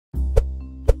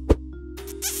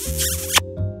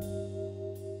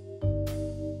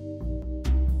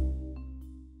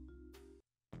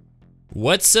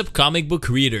What's up, comic book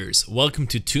readers? Welcome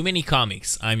to Too Many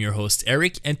Comics. I'm your host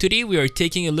Eric, and today we are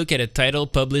taking a look at a title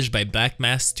published by Black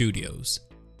Mask Studios.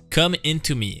 Come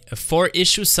Into Me, a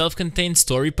 4-issue self-contained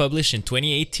story published in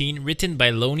 2018, written by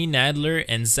Lonnie, Nadler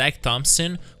and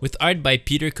Thompson, with art by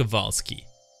Piotr Kowalski.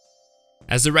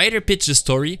 As the writer pitched the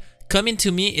story, Come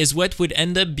Into Me is what would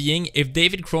end up being if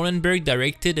David Cronenberg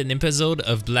directed an episode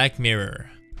of Black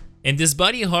Mirror. In this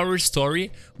body horror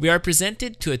story, we are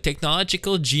presented to a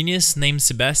technological genius named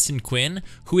Sebastian Quinn,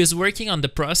 who is working on the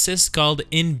process called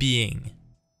In Being.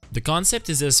 The concept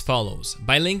is as follows.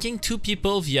 By linking two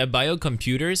people via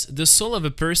biocomputers, the soul of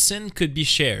a person could be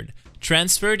shared,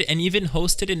 transferred, and even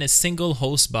hosted in a single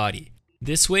host body.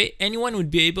 This way, anyone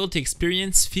would be able to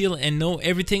experience, feel, and know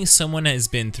everything someone has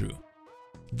been through.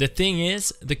 The thing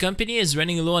is, the company is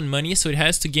running low on money, so it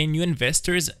has to gain new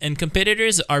investors, and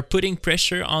competitors are putting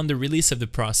pressure on the release of the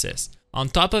process. On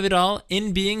top of it all,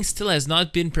 In Being still has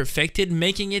not been perfected,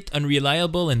 making it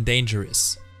unreliable and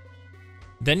dangerous.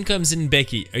 Then comes in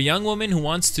Becky, a young woman who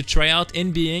wants to try out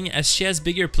In Being as she has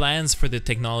bigger plans for the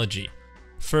technology.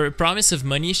 For a promise of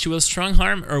money, she will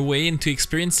strong-arm her way into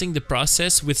experiencing the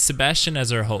process with Sebastian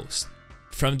as her host.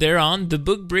 From there on, the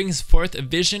book brings forth a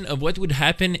vision of what would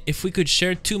happen if we could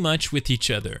share too much with each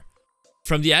other.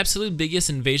 From the absolute biggest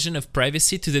invasion of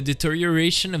privacy to the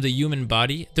deterioration of the human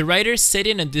body, the writers set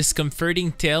in a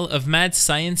discomforting tale of mad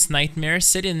science nightmare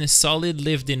set in a solid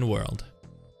lived-in world.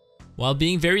 While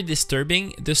being very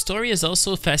disturbing, the story is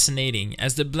also fascinating,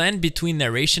 as the blend between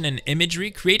narration and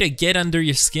imagery create a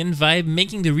get-under-your-skin vibe,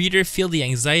 making the reader feel the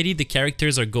anxiety the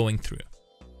characters are going through.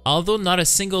 Although not a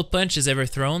single punch is ever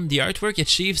thrown, the artwork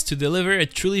achieves to deliver a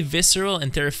truly visceral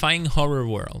and terrifying horror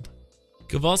world.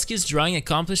 Kowalski's drawing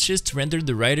accomplishes to render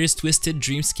the writer's twisted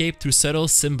dreamscape through subtle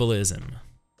symbolism.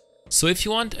 So if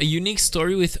you want a unique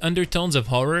story with undertones of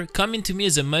horror, Come Into Me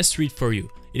is a must-read for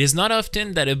you. It is not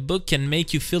often that a book can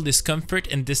make you feel discomfort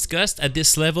and disgust at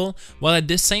this level, while at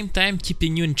the same time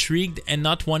keeping you intrigued and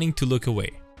not wanting to look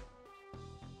away.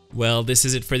 Well, this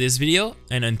is it for this video,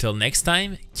 and until next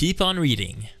time, keep on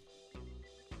reading.